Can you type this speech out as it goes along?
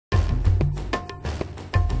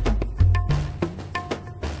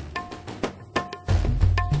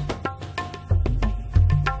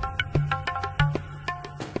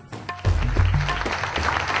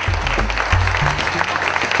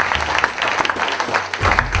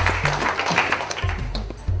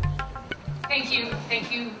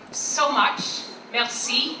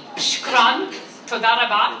merci, shukran, toda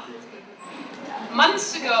rabah.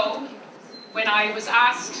 Months ago, when I was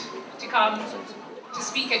asked to come to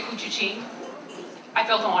speak at Couchiching, I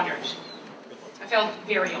felt honored. I felt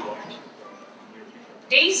very honored.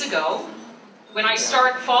 Days ago, when I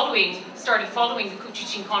started following the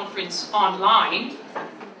Couchiching conference online,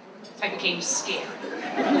 I became scared.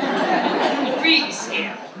 Really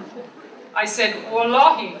scared. I said,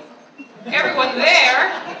 wallahi, everyone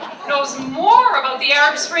there knows more about the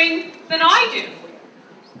Arab Spring than I do.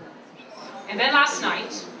 And then last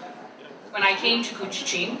night, when I came to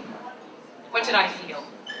Couchiching, what did I feel?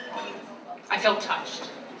 I felt touched,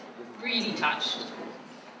 really touched,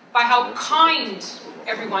 by how kind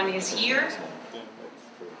everyone is here,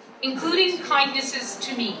 including kindnesses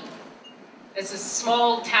to me as a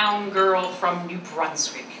small town girl from New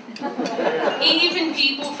Brunswick. Even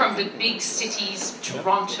people from the big cities,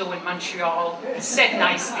 Toronto and Montreal, said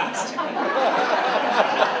nice things to me.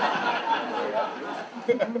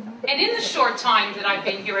 And in the short time that I've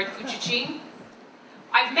been here at Couchiching,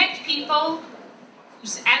 I've met people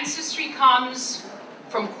whose ancestry comes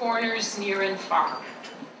from corners near and far.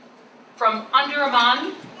 From Under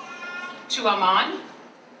Amman to Amman,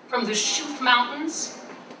 from the Shuf Mountains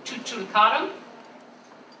to Tulkarm,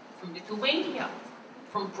 from Lithuania,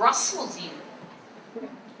 from Brussels even.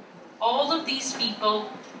 All of these people,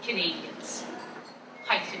 Canadians,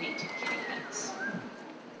 hyphenated Canadians.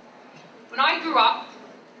 When I grew up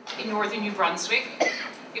in northern New Brunswick,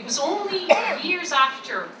 it was only years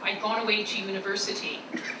after I'd gone away to university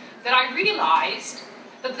that I realized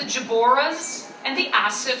that the Jaboras and the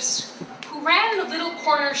Asifs, who ran the little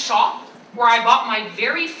corner shop where I bought my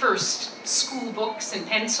very first school books and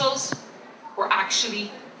pencils, were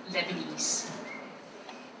actually Lebanese.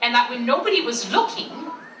 And that when nobody was looking,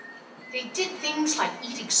 they did things like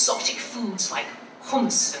eat exotic foods like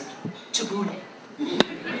hummus and tabbouleh.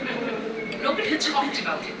 Nobody talked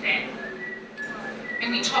about it then.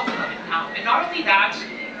 And we talk about it now. And not only that,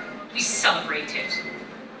 we celebrate it.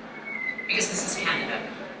 Because this is Canada.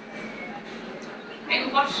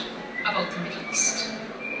 And what about the Middle East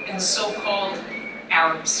and the so-called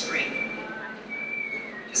Arab Spring?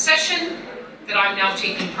 The session that I'm now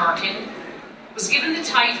taking part in was given the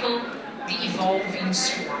title, The Evolving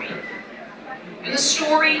Story. And the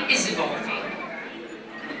story is evolving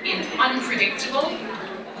in unpredictable,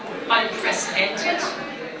 unprecedented,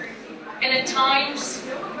 and at times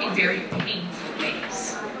in very painful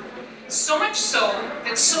ways. So much so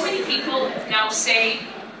that so many people now say,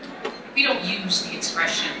 we don't use the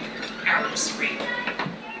expression Arab Spring.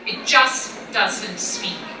 It just doesn't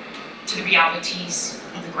speak to the realities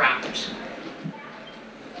of the ground.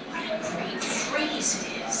 What a great phrase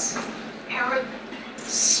it is, Arab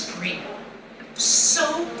Spring.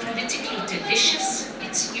 So politically delicious,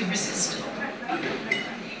 it's irresistible.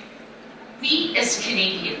 We as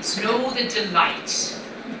Canadians know the delight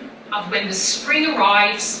of when the spring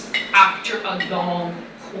arrives after a long,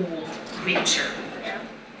 cold winter.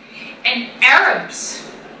 And Arabs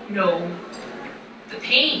know the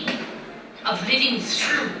pain of living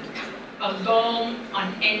through a long,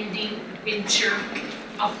 unending winter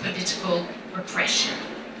of political repression.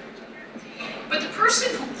 But the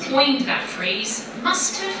person who coined that phrase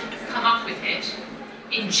must have come up with it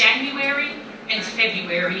in January and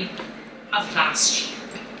February of last year.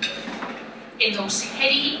 In those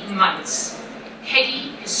heady months,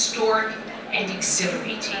 heady, historic, and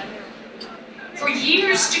exhilarating. For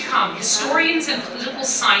years to come, historians and political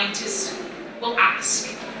scientists will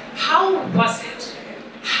ask, how was it?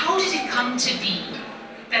 How did it come to be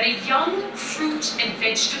that a young fruit and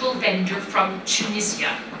vegetable vendor from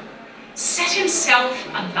Tunisia set himself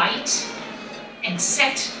alight and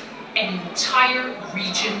set an entire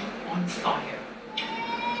region on fire?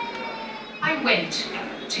 I went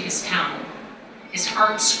to his town, his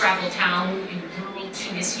hard-scrabble town in rural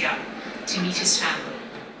Tunisia, to meet his family.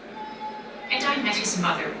 And I met his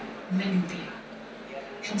mother, Manubia,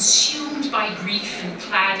 consumed by grief and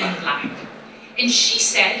clad in black. And she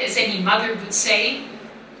said, as any mother would say,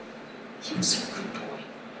 he was a good boy.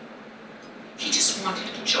 He just wanted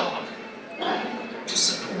a job to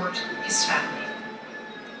support his family.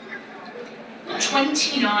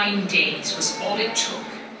 29 days was all it took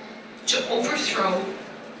to overthrow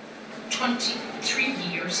 23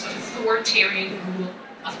 years of authoritarian rule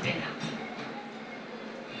of Ben Ali.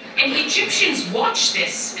 And the Egyptians watched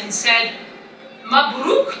this and said,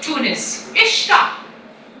 Mabruk Tunis, Ishta.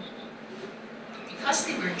 Because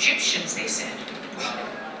they were Egyptians, they said,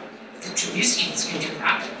 the Tunisians can do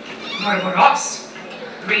that. What about us?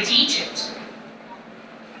 Great Egypt.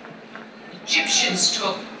 Egyptians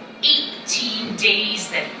took 18 days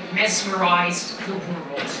that mesmerized the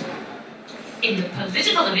world. In the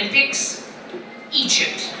political Olympics,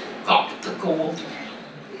 Egypt got the gold.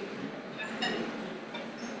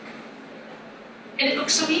 And it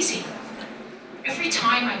looked so easy. Every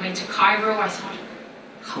time I went to Cairo, I thought,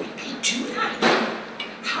 how did they do that?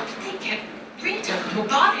 How did they get rid of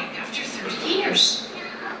Mubarak after 30 years?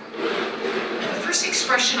 The first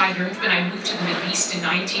expression I learned when I moved to the Middle East in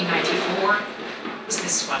 1994 was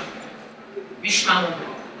this one, Mishmalan.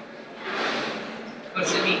 What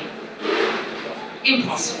does it mean?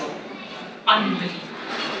 Impossible. Unbelievable.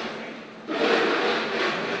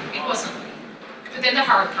 It wasn't. But then the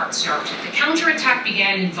hard part started. The counterattack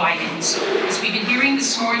began in violence. As we've been hearing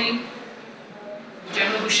this morning,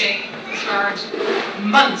 General Bouchard,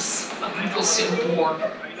 months of brutal civil war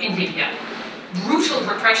in Libya, brutal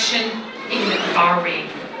repression in Bahrain,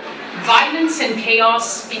 violence and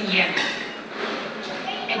chaos in Yemen,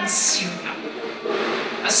 and Syria.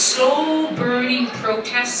 A slow-burning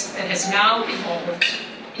protest that has now evolved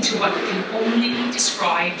into what can only be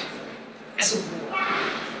described as a war,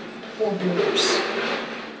 or wars.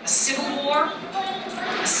 A civil war,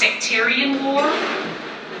 a sectarian war,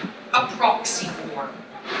 a proxy war,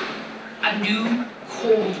 a new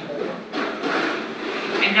Cold War.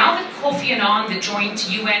 And now that Kofi Annan, the joint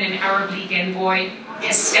UN and Arab League envoy,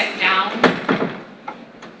 has stepped down,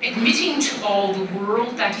 admitting to all the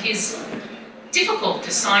world that his difficult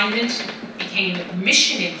assignment became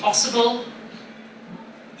mission impossible,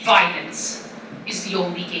 violence is the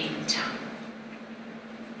only game in town.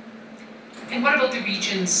 And what about the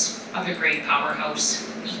region's other great powerhouse,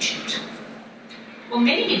 Egypt? Well,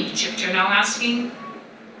 many in Egypt are now asking,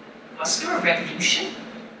 was there a revolution?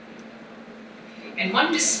 And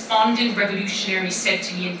one despondent revolutionary said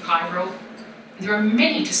to me in Cairo, and there are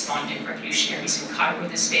many despondent revolutionaries in Cairo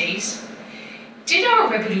these days, did our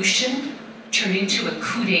revolution turn into a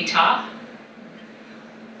coup d'etat?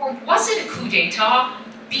 Or was it a coup d'etat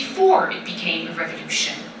before it became a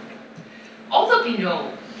revolution? All that we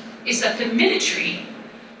know is that the military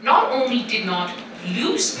not only did not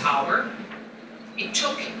lose power, it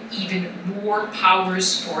took even more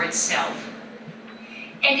powers for itself.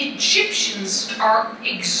 And Egyptians are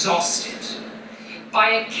exhausted by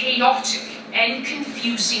a chaotic and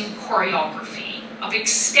confusing choreography of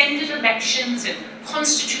extended elections and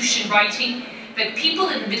constitution writing that people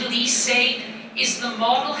in the Middle East say is the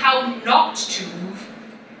model how not to move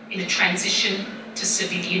in a transition to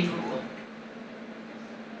civilian rule.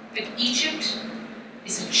 But Egypt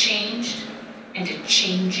is a changed and a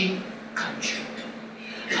changing country.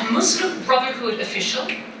 A Muslim Brotherhood official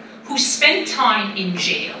who spent time in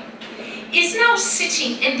jail is now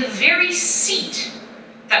sitting in the very seat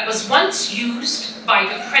that was once used by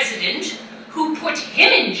the president who put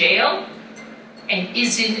him in jail and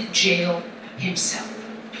is in jail himself.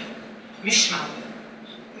 Mishmal.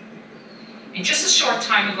 And just a short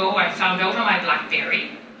time ago, I found out on my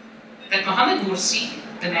BlackBerry that Mohamed Morsi,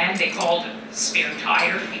 the man they called a spare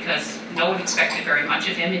tire because no one expected very much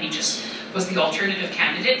of him and he just was the alternative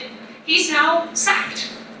candidate, he's now sacked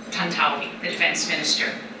Tantawi, the defense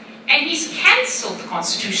minister. And he's cancelled the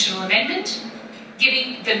constitutional amendment,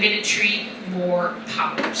 giving the military more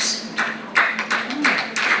powers.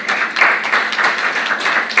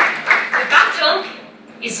 The battle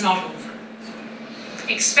is not over.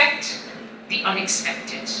 Expect the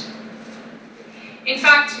unexpected. In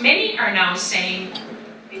fact, many are now saying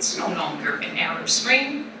it's no longer an Arab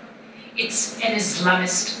Spring, it's an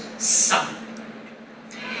Islamist summer.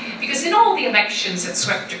 Because in all the elections that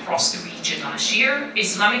swept across the region last year,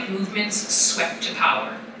 Islamic movements swept to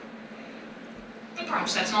power. But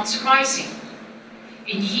perhaps that's not surprising.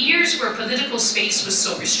 In years where political space was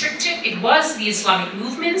so restricted, it was the Islamic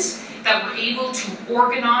movements that were able to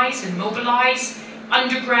organize and mobilize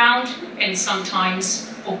underground and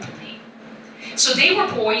sometimes openly. So they were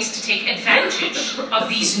poised to take advantage of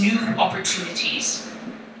these new opportunities.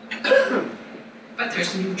 But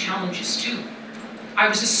there's new challenges too. I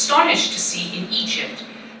was astonished to see in Egypt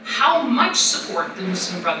how much support the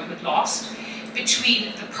Muslim Brotherhood lost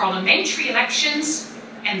between the parliamentary elections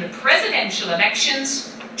and the presidential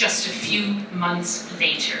elections just a few months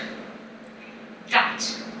later. That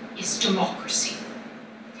is democracy.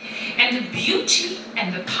 And the beauty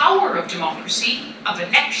and the power of democracy, of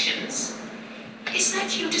elections, is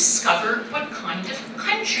that you discover what kind of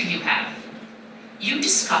country you have. You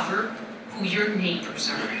discover who your neighbors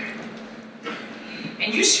are.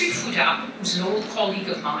 And Yusri Fouda, who's an old colleague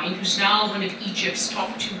of mine, who's now one of Egypt's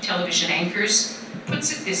top 2 television anchors,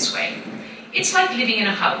 puts it this way. It's like living in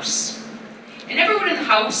a house. And everyone in the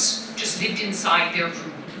house just lived inside their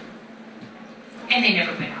room. and they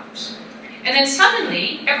never went out. And then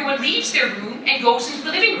suddenly, everyone leaves their room and goes into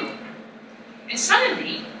the living room. And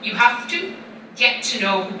suddenly, you have to get to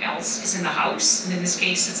know who else is in the house, and in this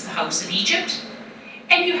case, it's the house of Egypt,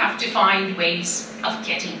 and you have to find ways of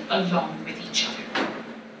getting along with each other.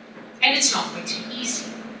 And it's not going to be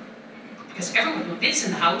easy, because everyone who lives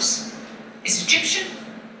in the house is Egyptian,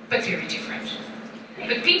 but very different.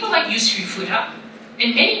 But people like Yusri Fuda,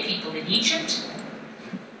 and many people in Egypt,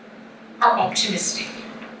 are optimistic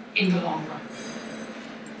in the long run.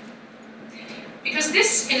 Because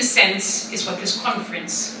this, in a sense, is what this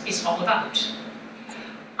conference is all about.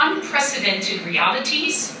 Unprecedented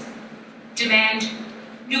realities demand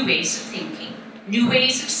new ways of thinking, new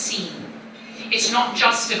ways of seeing. It's not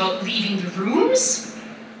just about leaving the rooms,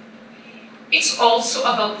 it's also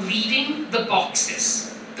about leaving the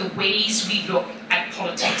boxes, the ways we look at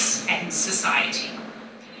politics and society.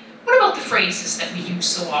 What about the phrases that we use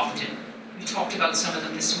so often? We talked about some of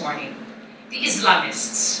them this morning. The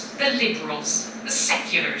Islamists, the liberals, the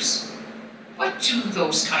seculars. What do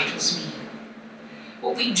those titles mean?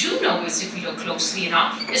 What we do know is, if we look closely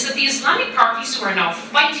enough, is that the Islamic parties who are now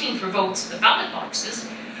fighting for votes at the ballot boxes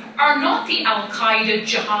are not the Al-Qaeda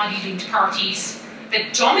jihadi-linked parties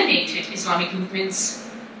that dominated Islamic movements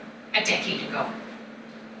a decade ago.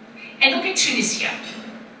 And look at Tunisia.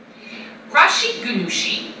 Rashid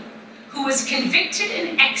Ghannouchi, who was convicted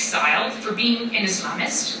and exiled for being an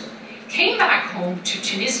Islamist, came back home to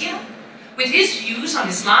Tunisia with his views on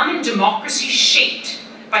Islam and democracy shaped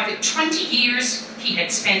by the 20 years he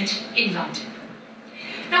had spent in London.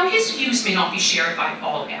 Now, his views may not be shared by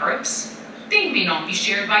all Arabs. They may not be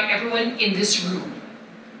shared by everyone in this room.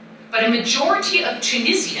 But a majority of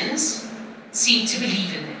Tunisians seem to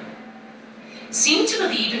believe in them. Seem to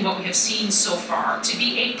believe in what we have seen so far to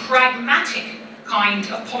be a pragmatic kind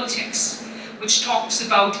of politics, which talks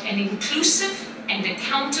about an inclusive and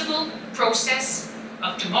accountable process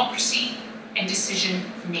of democracy and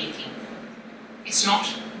decision-making. It's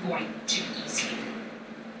not going to be easy.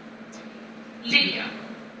 Libya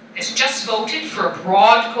has just voted for a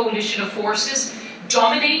broad coalition of forces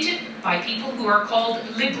dominated by people who are called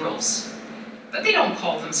liberals, but they don't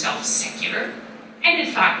call themselves secular, and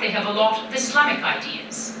in fact they have a lot of Islamic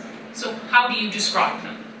ideas. So how do you describe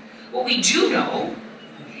them? What we do know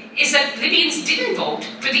is that Libyans didn't vote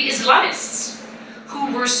for the Islamists,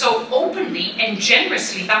 who were so openly and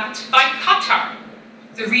generously backed by Qatar,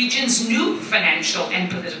 the region's new financial and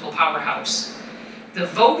political powerhouse. The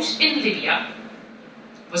vote in Libya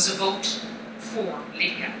was a vote for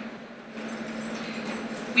Libya.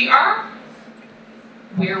 We are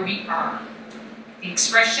where we are, the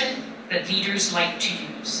expression that leaders like to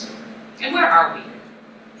use. And where are we?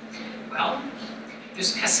 Well,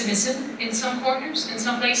 there's pessimism in some corners, in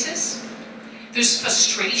some places. There's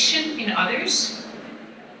frustration in others.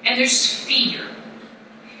 And there's fear.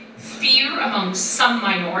 Fear among some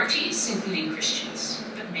minorities, including Christians,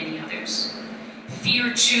 but many others.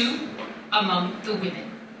 Fear, too, among the women,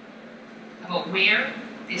 about where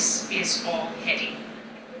this is all heading.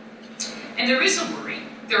 And there is a worry.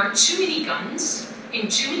 There are too many guns, in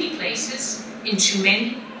too many places, in too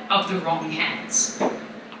many of the wrong hands.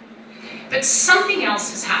 But something else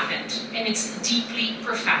has happened, and it's deeply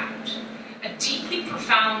profound. A deeply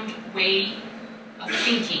profound way of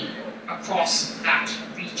thinking across that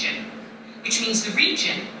region, which means the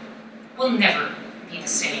region will never be the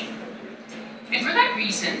same. And for that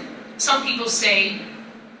reason, some people say,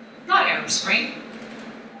 not Arab Spring,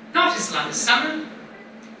 not Islamist summer,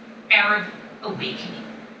 Arab awakening.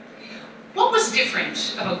 What was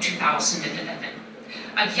different about 2011?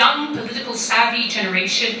 A young, political savvy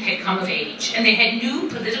generation had come of age, and they had new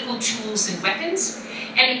political tools and weapons,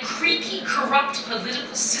 and a creaky, corrupt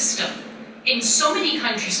political system in so many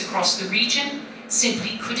countries across the region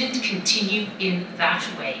simply couldn't continue in that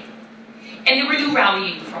way. And there were new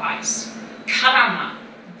rallying cries: Karama,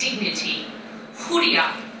 dignity;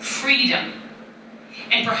 Huria, freedom.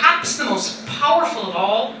 And perhaps the most powerful of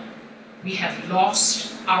all, we have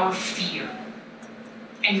lost our fear.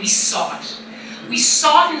 And we saw it. We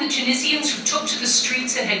saw it in the Tunisians who took to the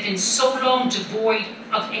streets that had been so long devoid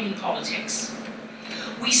of any politics.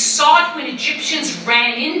 We saw it when Egyptians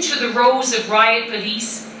ran into the rows of riot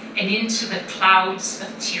police and into the clouds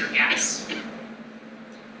of tear gas.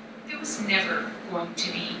 There was never going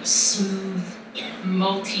to be a smooth,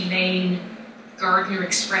 multi-lane Gardner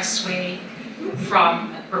Expressway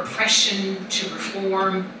from repression to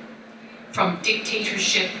reform, from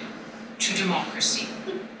dictatorship to democracy.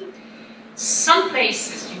 Some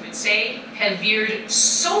places, you would say, have veered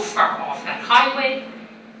so far off that highway,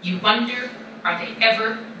 you wonder, are they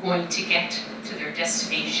ever going to get to their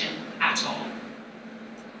destination at all?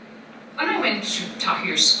 when I went to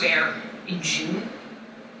Tahrir Square in June,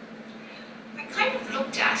 I kind of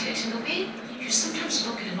looked at it in the way you sometimes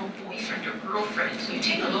look at an old boyfriend or girlfriend. You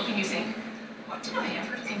take a look and you think, what did I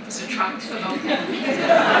ever think was attractive about them?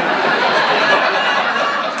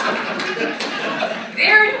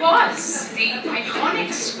 There it was, the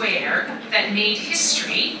iconic square that made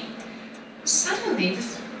history. Suddenly,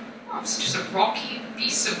 this was just a rocky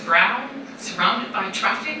piece of ground surrounded by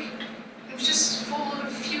traffic. It was just full of a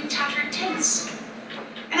few tattered tents.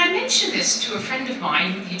 And I mentioned this to a friend of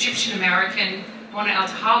mine, the Egyptian-American Mona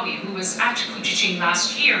El-Tahawi, who was at Couchiching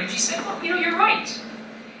last year, and she said, well, you know, you're right.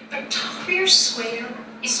 But Tahrir Square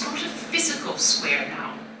is not a physical square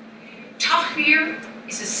now. Tahrir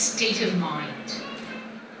is a state of mind.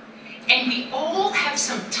 And we all have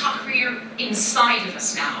some Tahrir inside of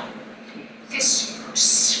us now. This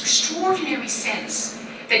extraordinary sense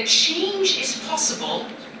that change is possible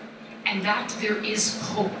and that there is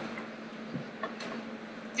hope.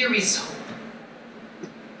 There is hope.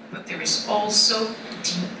 But there is also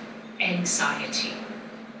deep anxiety.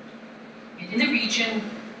 And in the region,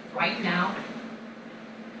 right now,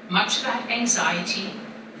 much of that anxiety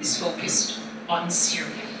is focused on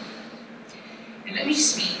Syria. And let me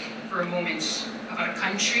speak for a moment about a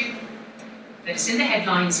country that is in the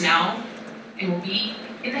headlines now and will be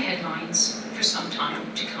in the headlines for some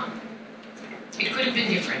time to come. It could have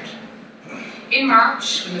been different. In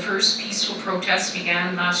March, when the first peaceful protests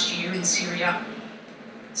began last year in Syria,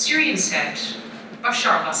 Syrians said,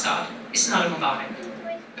 Bashar al-Assad is not a Mubarak.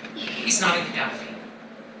 He's not a Gaddafi.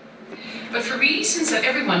 But for reasons that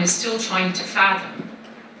everyone is still trying to fathom,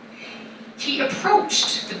 he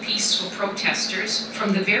approached the peaceful protesters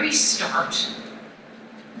from the very start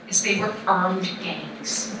as they were armed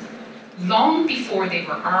gangs, long before they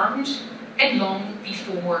were armed and long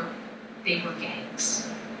before they were gangs.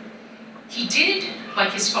 He did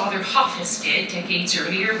like his father Hafiz did decades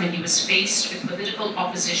earlier when he was faced with political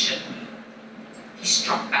opposition. He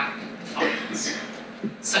struck back with violence,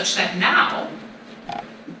 such that now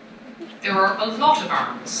there are a lot of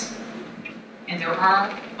arms and there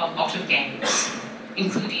are a lot of gangs,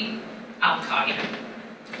 including Al-Qaeda.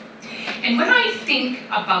 And when I think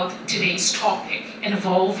about today's topic, an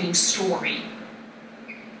evolving story,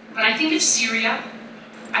 when I think of Syria,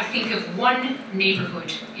 I think of one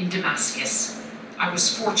neighborhood in Damascus I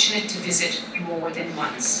was fortunate to visit more than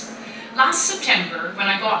once. Last September, when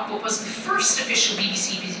I got what was the first official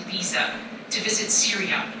BBC visa to visit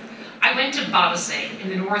Syria, I went to Doucet in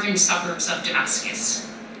the northern suburbs of Damascus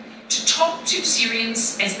to talk to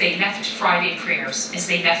Syrians as they left Friday prayers, as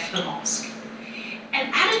they left the mosque.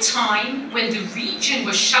 And at a time when the region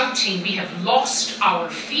was shouting, we have lost our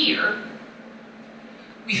fear,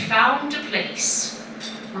 we found a place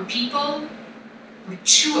where people were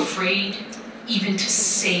too afraid even to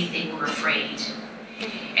say they were afraid.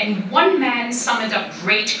 And one man summoned up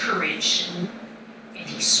great courage, and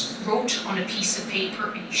he wrote on a piece of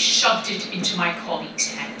paper and he shoved it into my colleague's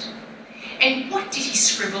hand. And what did he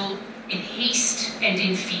scribble in haste and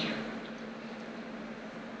in fear?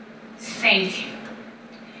 Thank you,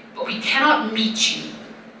 but we cannot meet you.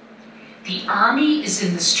 The army is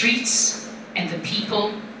in the streets and the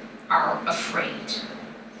people are afraid.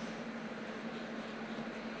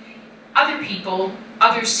 Other people,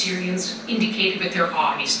 other Syrians, indicated with their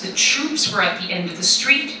eyes the troops were at the end of the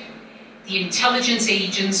street, the intelligence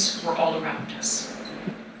agents were all around us.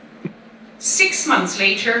 6 months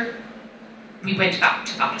later, we went back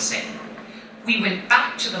to Doucet. We went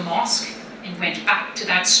back to the mosque and went back to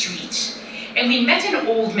that street. And we met an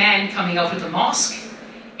old man coming out of the mosque,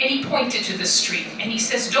 and he pointed to the street and he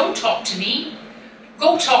says, "Don't talk to me,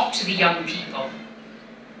 go talk to the young people."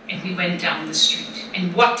 And we went down the street,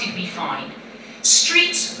 and what did we find?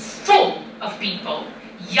 Streets full of people,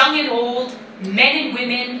 young and old, men and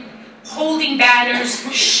women, holding banners,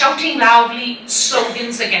 shouting loudly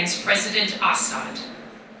slogans against President Assad.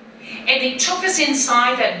 And they took us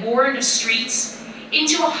inside that warrened streets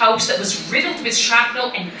into a house that was riddled with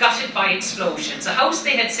shrapnel and gutted by explosions. A house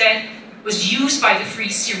they had said was used by the Free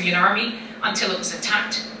Syrian Army until it was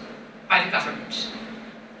attacked by the government.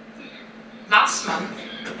 Last month,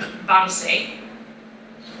 Doucet,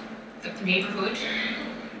 the neighborhood,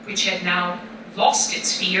 which had now lost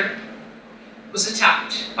its fear, was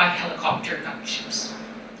attacked by helicopter gunships.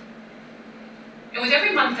 And with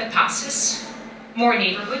every month that passes, more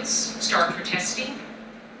neighborhoods start protesting,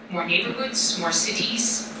 more neighborhoods, more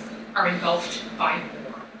cities are engulfed by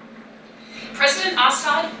war. President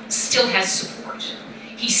Assad still has support.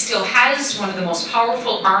 He still has one of the most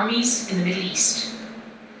powerful armies in the Middle East.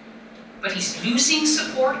 But he's losing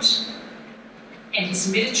support, and his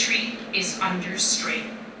military is under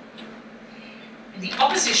strain. The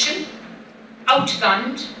opposition,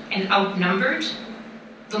 outgunned and outnumbered,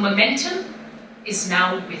 the momentum is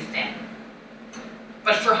now with them.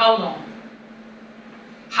 But for how long?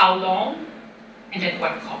 How long and at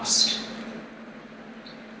what cost?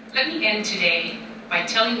 Let me end today by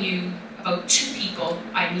telling you about two people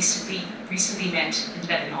I recently met in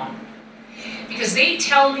Lebanon, because they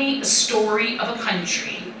tell me a story of a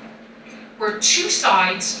country where two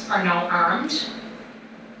sides are now armed,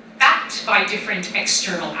 backed by different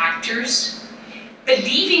external actors,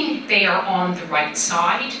 believing they are on the right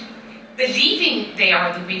side, believing they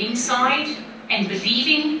are the winning side, and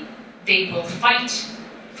believing they will fight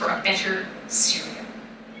for a better Syria.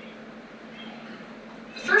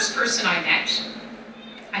 The first person I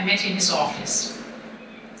met in his office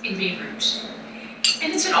in Beirut.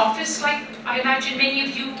 And it's an office like I imagine many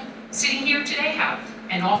of you sitting here today have.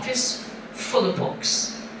 An office full of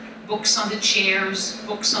books. Books on the chairs,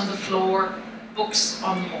 books on the floor, books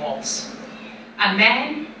on the walls. A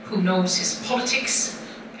man who knows his politics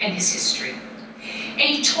and his history. And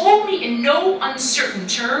he told me in no uncertain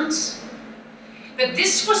terms that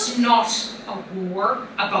this was not a war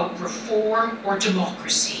about reform or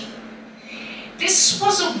democracy. This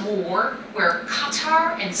was a war where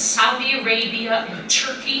Qatar and Saudi Arabia and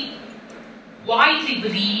Turkey, widely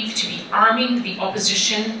believed to be arming the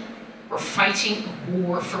opposition, were fighting a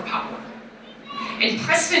war for power. And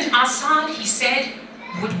President Assad, he said,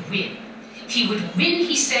 would win. He would win,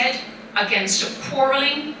 he said, against a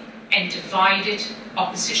quarreling and divided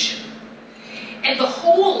opposition. And the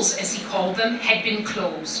holes, as he called them, had been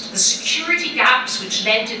closed. The security gaps which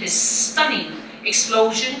led to this stunning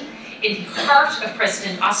explosion in the heart of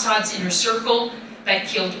President Assad's inner circle that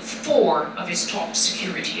killed 4 of his top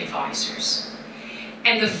security advisors.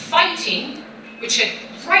 And the fighting, which had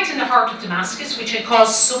right in the heart of Damascus, which had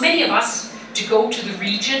caused so many of us to go to the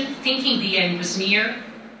region thinking the end was near,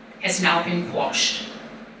 has now been quashed.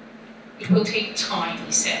 It will take time,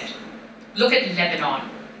 he said. Look at Lebanon.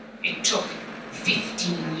 It took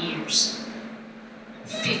 15 years.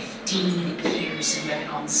 15 years in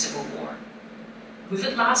Lebanon's civil war. Will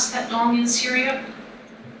it last that long in Syria?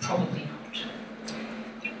 Probably not.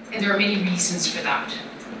 And there are many reasons for that.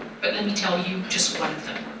 But let me tell you just one of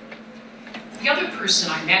them. The other person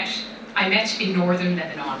I met in northern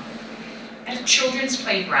Lebanon, at a children's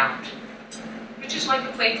playground, which is like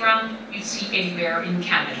a playground you'd see anywhere in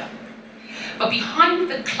Canada. But behind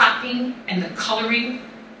the clapping and the coloring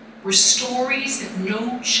were stories that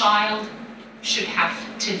no child should have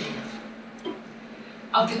to live.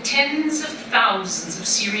 Of the tens of thousands of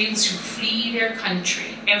Syrians who flee their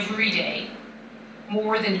country every day,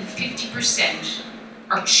 more than 50%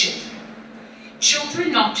 are children.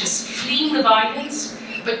 Children not just fleeing the violence,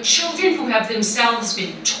 but children who have themselves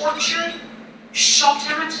been tortured, shot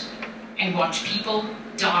at, and watch people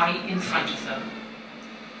die in front of them.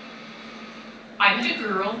 I met a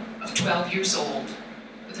girl of 12 years old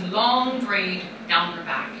with a long braid down her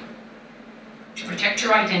back. To protect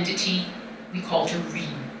her identity, we called her Reem.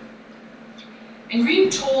 And Reem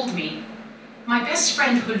told me, my best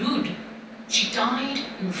friend Hulud, she died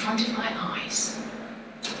in front of my eyes.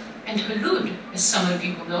 And Hulud, as some of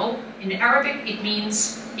you will know, in Arabic it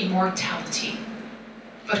means immortality.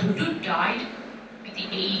 But Hulud died at the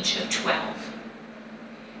age of 12.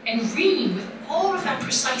 And Reem, with all of that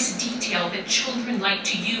precise detail that children like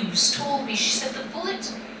to use, told me, she said the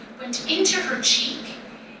bullet went into her cheek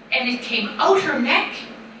and it came out her neck,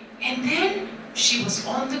 and then she was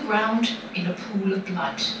on the ground in a pool of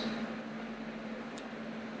blood.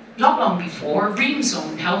 Not long before, Reem's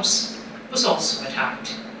own house was also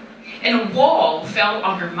attacked, and a wall fell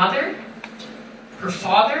on her mother, her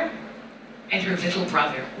father, and her little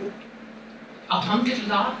brother.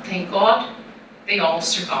 Alhamdulillah, thank God, they all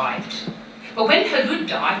survived. But when Hulud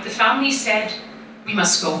died, the family said, we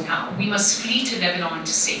must go now. We must flee to Lebanon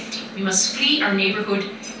to safety. We must flee our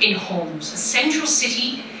neighborhood in Homs, a central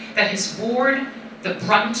city that has borne the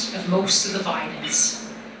brunt of most of the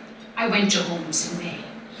violence. I went to Homs in May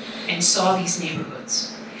and saw these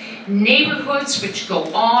neighborhoods. Neighborhoods which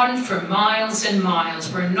go on for miles and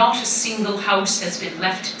miles, where not a single house has been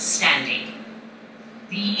left standing.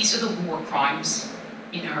 These are the war crimes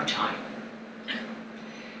in our time.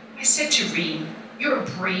 I said to Reem, you're a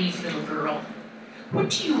brave little girl. What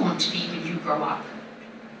do you want to be when you grow up?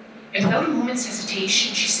 And without a moment's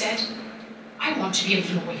hesitation, she said, I want to be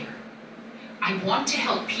a lawyer. I want to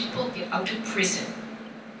help people get out of prison.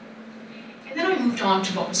 And then I moved on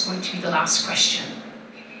to what was going to be the last question.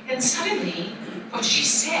 And suddenly, what she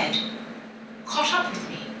said caught up with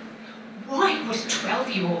me. Why would a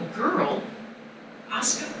 12-year-old girl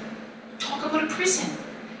talk about a prison?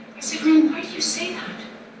 I said, Room, why do you say that?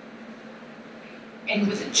 And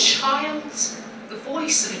with the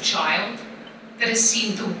voice of a child that has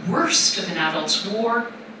seen the worst of an adult's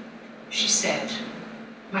war, she said,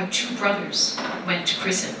 my 2 brothers went to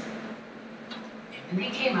prison. And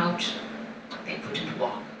when they came out, they couldn't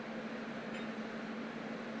walk.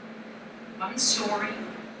 One story,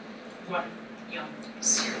 one young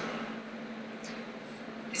Syrian.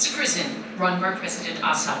 It's a prison run by President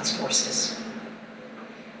Assad's forces.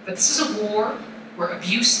 But this is a war where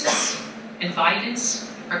abuses and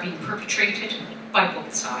violence are being perpetrated by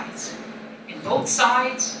both sides. And both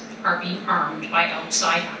sides are being armed by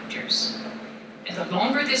outside actors. And the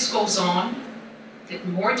longer this goes on, the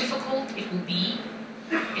more difficult it will be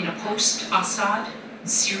in a post-Assad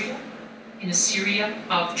Syria, in a Syria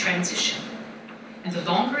of transition. And the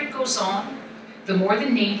longer it goes on, the more the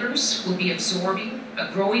neighbors will be absorbing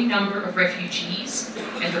a growing number of refugees,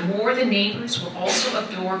 and the more the neighbors will also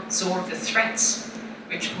absorb the threats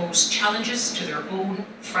which pose challenges to their own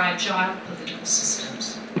fragile political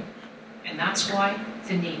systems. And that's why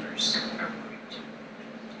the neighbors are worried.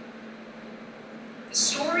 The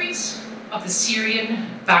stories of the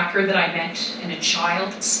Syrian backer that I met and a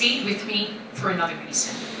child stayed with me for another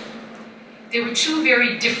reason. They were 2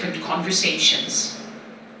 very different conversations,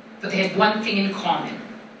 but they had one thing in common.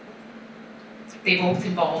 They both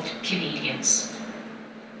involved Canadians.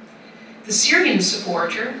 The Syrian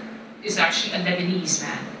supporter is actually a Lebanese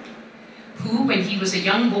man who, when he was a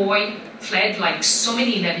young boy, fled like so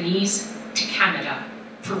many Lebanese to Canada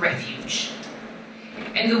for refuge.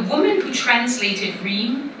 And the woman who translated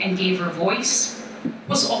Reem and gave her voice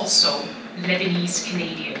was also Lebanese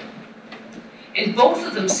Canadian. And both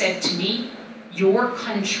of them said to me, your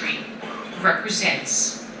country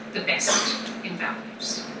represents the best in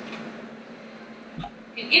values.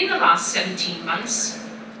 And in the last 17 months,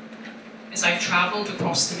 as I've traveled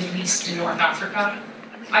across the Middle East and North Africa,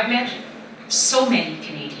 I've met so many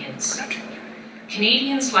Canadians.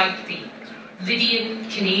 Canadians like the Lydian,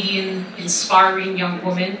 Canadian, inspiring young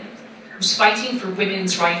woman who's fighting for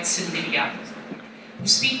women's rights in Libya, who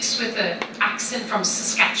speaks with an accent from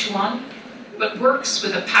Saskatchewan, but works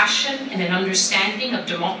with a passion and an understanding of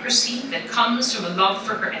democracy that comes from a love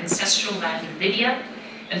for her ancestral land of Libya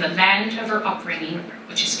and the land of her upbringing,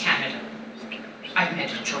 which is Canada. I've met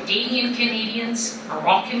Jordanian Canadians,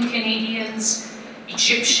 Moroccan Canadians,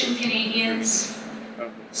 Egyptian Canadians,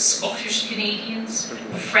 Scottish Canadians,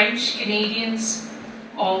 French Canadians,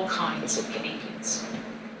 all kinds of Canadians.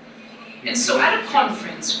 And so at a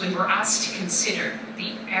conference, when we're asked to consider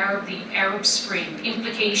the Arab Spring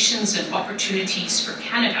implications and opportunities for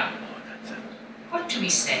Canada, what do we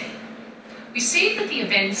say? We say that the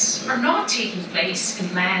events are not taking place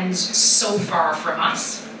in lands so far from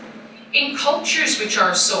us, in cultures which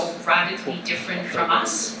are so radically different from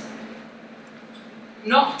us,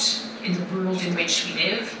 not in the world in which we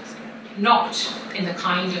live, not in the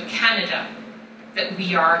kind of Canada that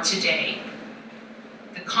we are today.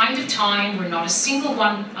 The kind of time where not a single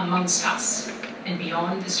one amongst us and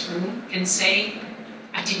beyond this room can say,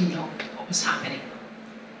 I didn't know what was happening.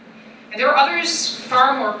 And there are others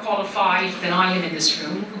far more qualified than I am in this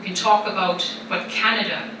room who can talk about what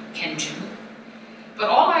Canada can do. But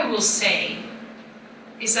all I will say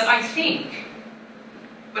is that I think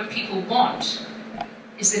what people want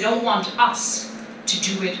is they don't want us to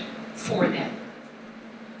do it for them.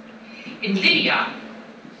 In Libya,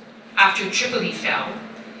 after Tripoli fell,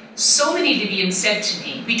 so many Libyans said to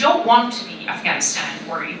me, we don't want to be Afghanistan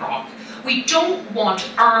or Iraq. We don't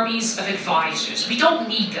want armies of advisors. We don't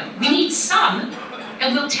need them. We need some,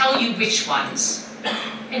 and we'll tell you which ones.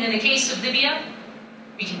 And in the case of Libya,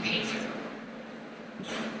 we can pay for them.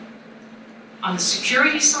 On the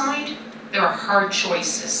security side, there are hard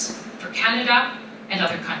choices for Canada and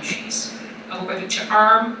other countries of whether to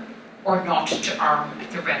arm or not to arm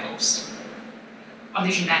the rebels. On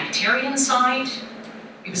the humanitarian side,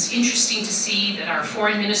 it was interesting to see that our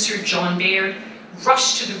Foreign Minister, John Baird,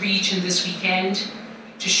 rushed to the region this weekend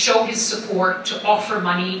to show his support, to offer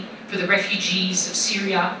money for the refugees of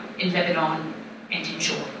Syria, in Lebanon, and in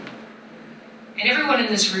Jordan. And everyone in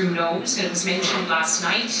this room knows, and it was mentioned last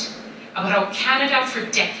night, about how Canada for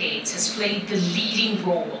decades has played the leading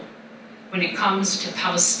role when it comes to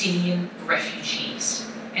Palestinian refugees,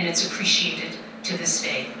 and it's appreciated to this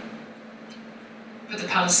day. But the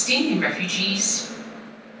Palestinian refugees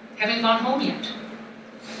haven't gone home yet.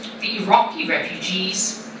 The Iraqi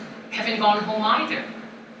refugees haven't gone home either,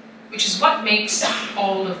 which is what makes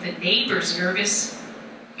all of the neighbors nervous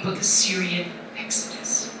about the Syrian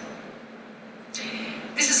exodus.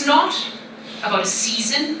 This is not about a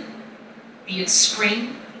season, be it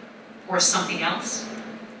spring or something else.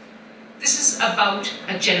 This is about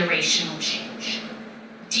a generational change,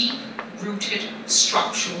 deep-rooted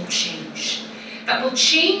structural change that will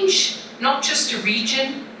change not just a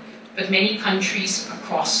region, but many countries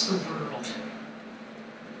across the world.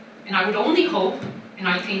 And I would only hope, and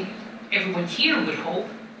I think everyone here would hope,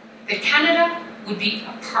 that Canada would be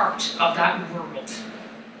a part of that world.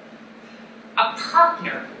 A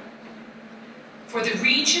partner for the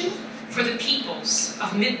region, for the peoples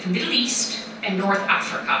of the Middle East and North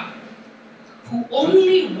Africa, who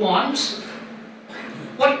only want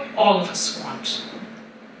what all of us want.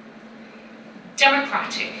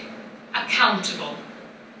 Democratic, accountable,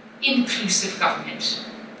 inclusive government.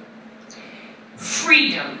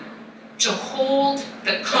 Freedom to hold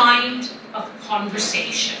the kind of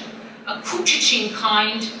conversation, a Couchiching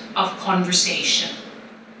kind of conversation.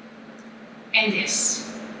 And this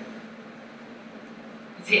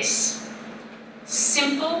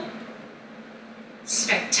simple,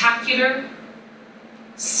 spectacular,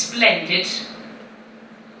 splendid,